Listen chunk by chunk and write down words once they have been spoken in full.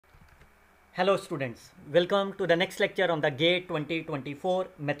Hello students, welcome to the next lecture on the GATE 2024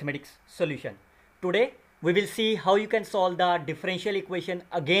 mathematics solution. Today we will see how you can solve the differential equation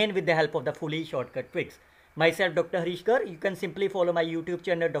again with the help of the fully shortcut tricks. Myself Dr. Harish Garg. You can simply follow my YouTube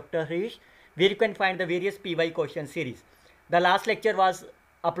channel Dr. Harish, where you can find the various PY question series. The last lecture was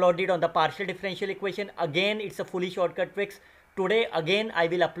uploaded on the partial differential equation. Again it's a fully shortcut tricks. Today again I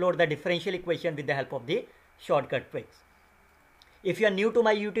will upload the differential equation with the help of the shortcut tricks. If you are new to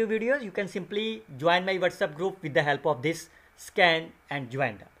my YouTube videos, you can simply join my WhatsApp group with the help of this scan and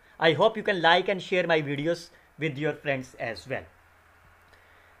join them. I hope you can like and share my videos with your friends as well.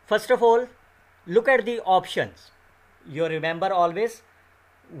 First of all, look at the options. You remember always,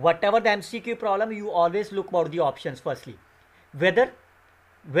 whatever the MCQ problem, you always look about the options firstly. Whether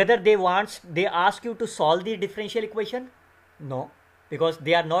they ask you to solve the differential equation? No, because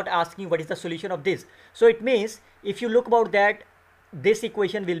they are not asking what is the solution of this. So it means if you look about that, this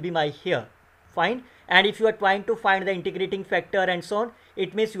equation will be my here, fine. And if you are trying to find the integrating factor and so on,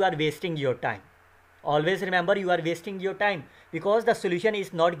 it means you are wasting your time. Always remember, you are wasting your time because the solution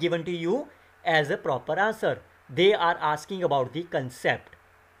is not given to you as a proper answer. They are asking about the concept.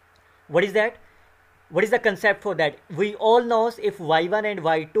 What is that? What is the concept for that? We all know if y1 and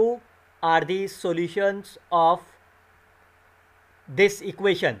y2 are the solutions of this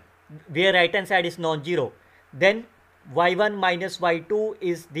equation where right hand side is non-zero, then y1 minus y2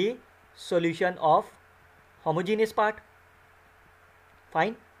 is the solution of homogeneous part.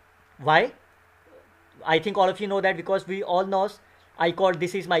 Fine. Why? I think all of you know that because we all know I called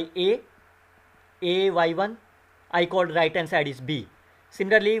this is my A y1, I called right hand side is B.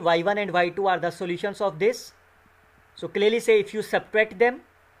 Similarly, y1 and y2 are the solutions of this. So clearly say if you subtract them,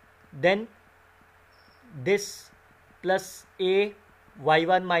 then this plus A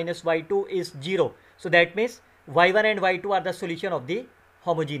y1 minus y2 is 0. So that means y1 and y2 are the solution of the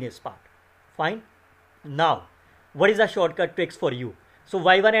homogeneous part. Fine. Now, what is the shortcut tricks for you? So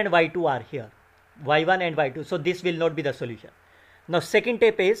y1 and y2 are here. y1 and y2. So this will not be the solution. Now, second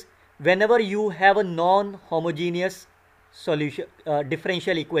tip is whenever you have a non-homogeneous solution,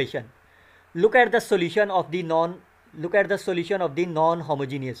 differential equation, look at the solution of the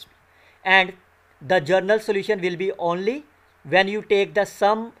non-homogeneous, and the general solution will be only when you take the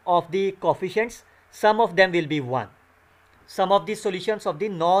sum of the coefficients. Sum of them will be 1. Sum of the solutions of the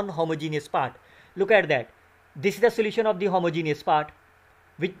non-homogeneous part. Look at that. This is the solution of the homogeneous part.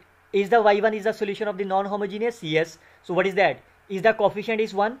 Which is the y1 is the solution of the non-homogeneous? Yes. So what is that? Is the coefficient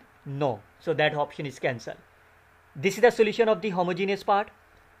is 1? No. So that option is cancelled. This is the solution of the homogeneous part.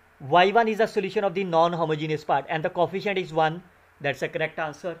 y1 is the solution of the non-homogeneous part and the coefficient is 1. That's a correct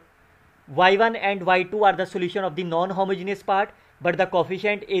answer. y1 and y2 are the solution of the non-homogeneous part, but the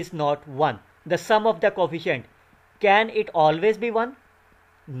coefficient is not 1. The sum of the coefficient, can it always be 1?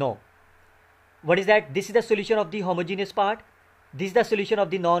 No. What is that? This is the solution of the homogeneous part. This is the solution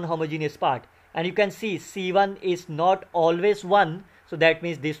of the non-homogeneous part. And you can see C1 is not always 1. So that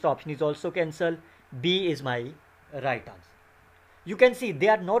means this option is also cancelled. B is my right answer. You can see they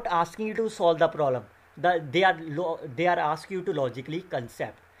are not asking you to solve the problem. They are asking you to logically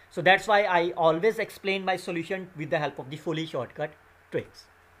concept. So that's why I always explain my solution with the help of the fully shortcut tricks.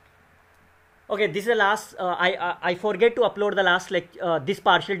 Okay, this is the last. I forget to upload the last this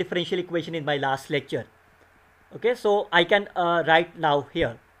partial differential equation in my last lecture. Okay, so I can write now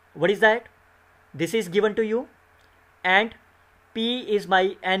here. What is that? This is given to you, and P is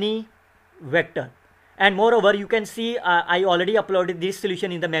my any vector. And moreover, you can see I already uploaded this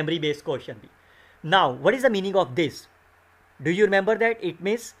solution in the memory-based question. Now, what is the meaning of this? Do you remember that? It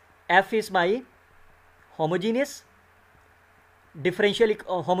means F is my homogeneous differential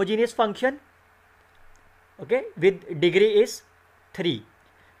homogeneous function. Okay, with degree is 3.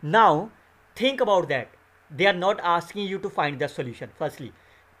 Now, think about that. They are not asking you to find the solution. Firstly,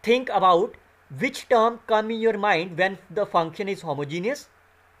 think about which term come in your mind when the function is homogeneous,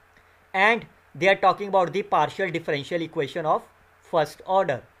 and they are talking about the partial differential equation of first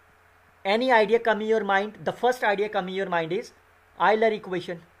order. Any idea come in your mind? The first idea come in your mind is Euler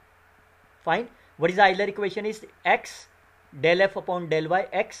equation. Fine. What is the Euler equation? Is x del f upon del y,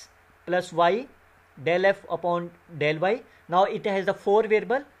 x plus y del f upon del y. Now it has the 4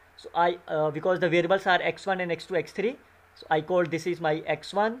 variable. So because the variables are x1 and x2, x3. So I call this is my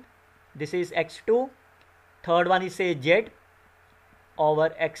x1, this is x2, third one is say z over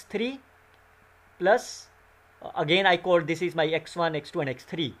x3 plus again I call this is my x1, x2 and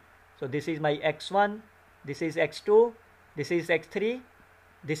x3. So this is my x1, this is x2, this is x3,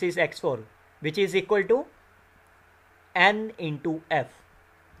 this is x4, which is equal to n into f.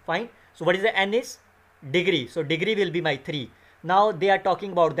 Fine. So what is the n is? Degree. So degree will be my 3. Now they are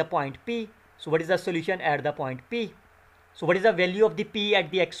talking about the point P. So what is the solution at the point P? So what is the value of the P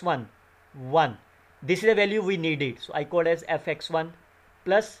at the x1? 1. This is the value we needed. So I call as fx1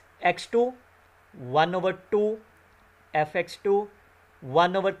 plus x2 1 over 2 fx2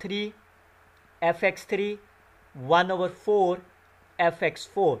 1 over 3 fx3 1 over 4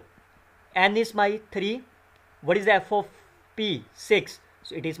 fx4. N is my 3. What is the f of P? 6.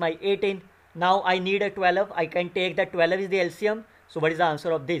 So it is my 18. Now I need a 12. I can take the 12 is the LCM. So what is the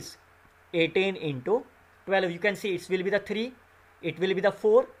answer of this? 18 into 12. You can see it will be the 3. It will be the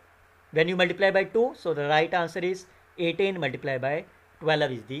 4. When you multiply by 2, so the right answer is 18 multiplied by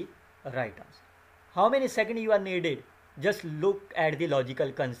 12 is the right answer. How many seconds you are needed? Just look at the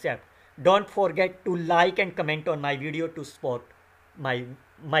logical concept. Don't forget to like and comment on my video to support my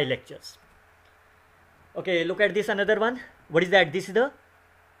lectures. Okay, look at this another one. What is that? This is the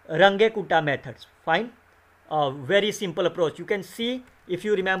Ranga methods. Fine. Very simple approach. You can see, if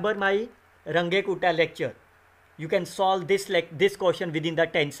you remember my Ranga lecture, you can solve this question within the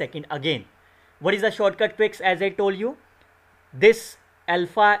 10 seconds again. What is the shortcut tricks? As I told you, this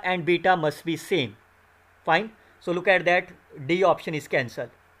alpha and beta must be same. Fine. So look at that. D option is cancelled.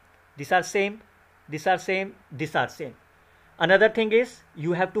 These are same. These are same. These are same. Another thing is,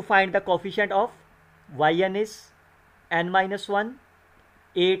 you have to find the coefficient of yn is n minus 1,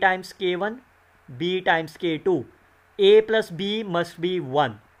 a times k1, b times k2. A plus b must be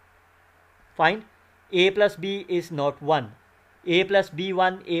 1. Fine. A plus b is not 1. A plus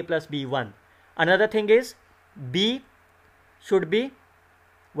b1, a plus b1. Another thing is, b should be,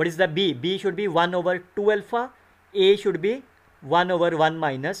 what is the b? B should be 1 over 2 alpha. A should be 1 over 1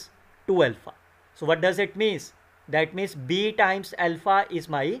 minus 2 alpha. So what does it mean? That means b times alpha is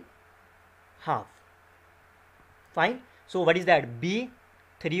my half. Fine. So what is that? B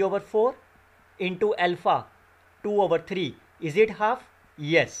 3 over 4 into alpha 2 over 3. Is it half?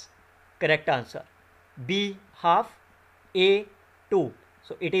 Yes. Correct answer. B half, A 2.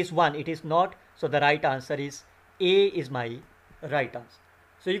 So it is 1. It is not. So the right answer is A is my right answer.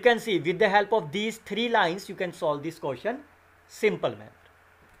 So you can see, with the help of these 3 lines, you can solve this question. Simple method.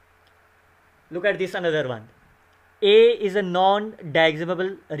 Look at this another one. A is a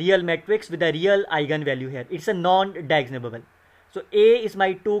non-diagonalizable real matrix with a real eigenvalue here. It's a non-diagonalizable. So A is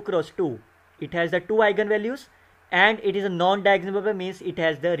my 2 cross 2. It has the 2 eigenvalues, and it is a non-diagonalizable, means it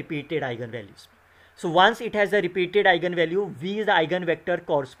has the repeated eigenvalues. So once it has the repeated eigenvalue, V is the eigenvector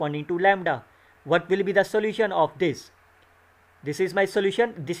corresponding to lambda. What will be the solution of this? This is my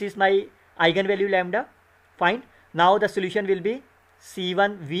solution. This is my eigenvalue lambda. Fine. Now the solution will be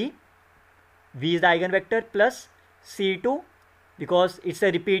C1V. V is the eigenvector plus C2. Because it's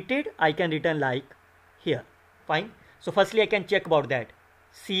a repeated, I can written like here. Fine. So firstly I can check about that.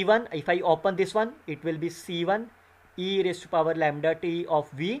 C1, if I open this one, it will be C1 e raised to power lambda t of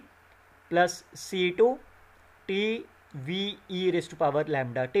V plus C2 t v e raised to power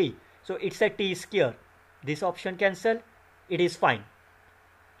lambda t. So it's a t square. This option cancel. It is fine.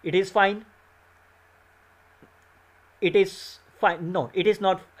 It is fine. It is fine. No, it is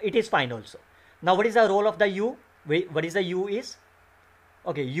not. It is fine also. Now what is the role of the u? What is the u is?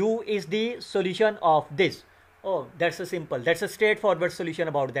 Okay, u is the solution of this. Oh, that's a simple. That's a straightforward solution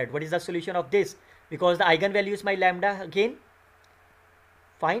about that. What is the solution of this? Because the eigenvalue is my lambda again.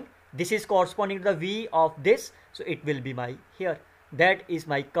 Fine. This is corresponding to the v of this. So it will be my here. That is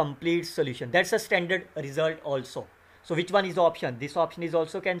my complete solution. That's a standard result also. So which one is the option? This option is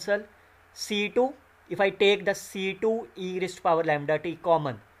also cancelled. C2, if I take the C2 e raised to power lambda t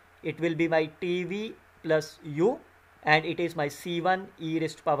common, it will be my TV plus u, and it is my C1 e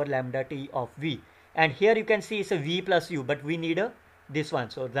raised to power lambda t of v. And here you can see it's a v plus u, but we need this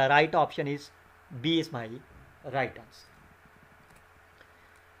one. So the right option is B is my right answer.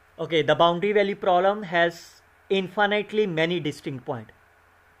 Okay, the boundary value problem has infinitely many distinct points.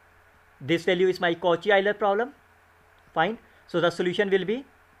 This value is my Cauchy-Euler problem. Fine. So the solution will be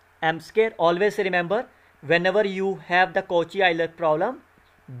m square. Always remember, whenever you have the Cauchy-Euler problem,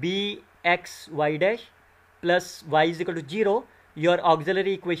 bx y dash plus y is equal to 0, your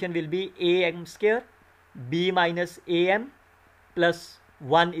auxiliary equation will be am square b minus am plus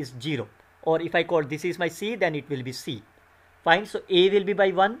 1 is 0. Or if I call this is my c, then it will be c. Fine. So a will be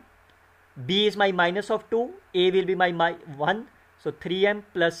by 1, b is my minus of 2, a will be my 1. So 3m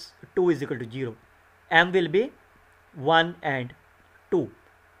plus 2 is equal to 0. M will be 1 and 2.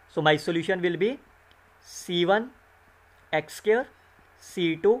 So my solution will be C1 x square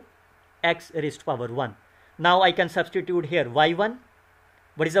C2 x raised to power 1. Now I can substitute here y1.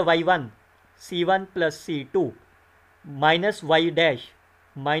 What is the y1? C1 plus C2 minus y dash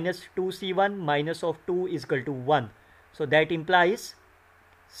minus 2c1 minus of 2 is equal to 1. So that implies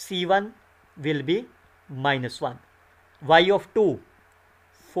C1 will be -1. Y of 2,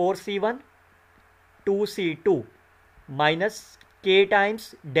 4c1, 2c2 minus k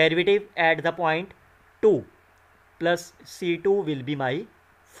times derivative at the point 2 plus c2 will be my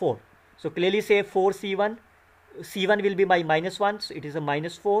 4. So clearly say 4c1, c1 will be my -1, so it is a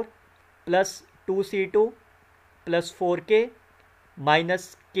 -4 plus 2c2 plus 4k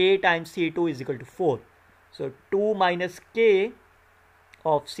minus k times c2 is equal to 4. So 2 minus k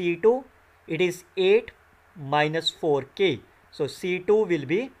of c2, it is 8 minus 4k. So c2 will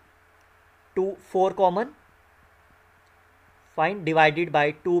be 4 common, fine, divided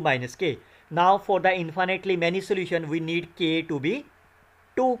by 2 minus k. Now for the infinitely many solution, we need k to be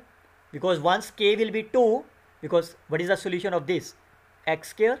 2, because once k will be 2, because what is the solution of this? X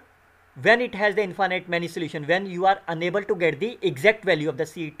square. When it has the infinite many solution, when you are unable to get the exact value of the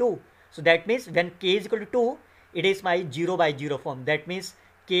C2. So that means when k is equal to 2, it is my 0 by 0 form. That means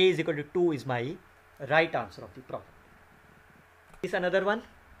k is equal to 2 is my right answer of the problem. This another one.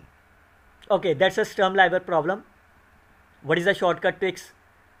 Okay, that's a Sturm-Liouville problem. What is the shortcut tricks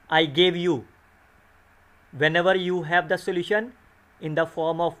I gave you? Whenever you have the solution in the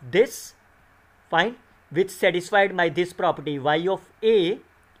form of this, fine, which satisfied my this property, y of a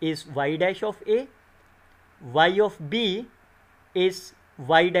is y dash of a, y of b is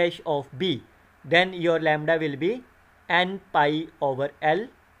y dash of b, then your lambda will be n pi over L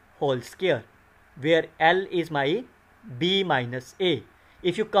whole square, where L is my b minus a.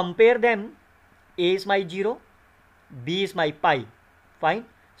 If you compare them, a is my 0, b is my pi, fine.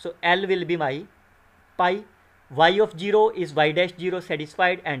 So L will be my pi, y of 0 is y dash 0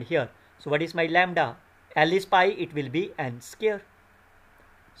 satisfied, and here, so what is my lambda? L is pi, it will be n square.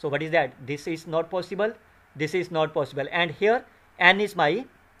 So what is that? This is not possible, this is not possible, and here n is my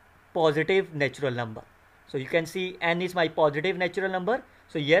positive natural number. So you can see n is my positive natural number.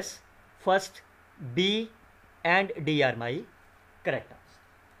 So yes, first B and D are my correct answer.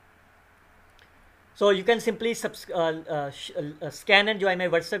 So you can simply scan and join my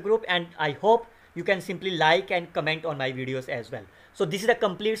WhatsApp group, and I hope you can simply like and comment on my videos as well. So this is the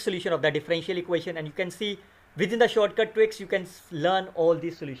complete solution of the differential equation, and you can see within the shortcut tricks you can learn all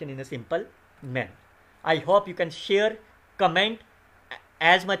these solution in a simple manner. I hope you can share, comment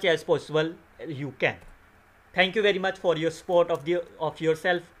as much as possible you can. Thank you very much for your support of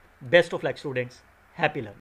yourself. Best of luck, students. Happy learning.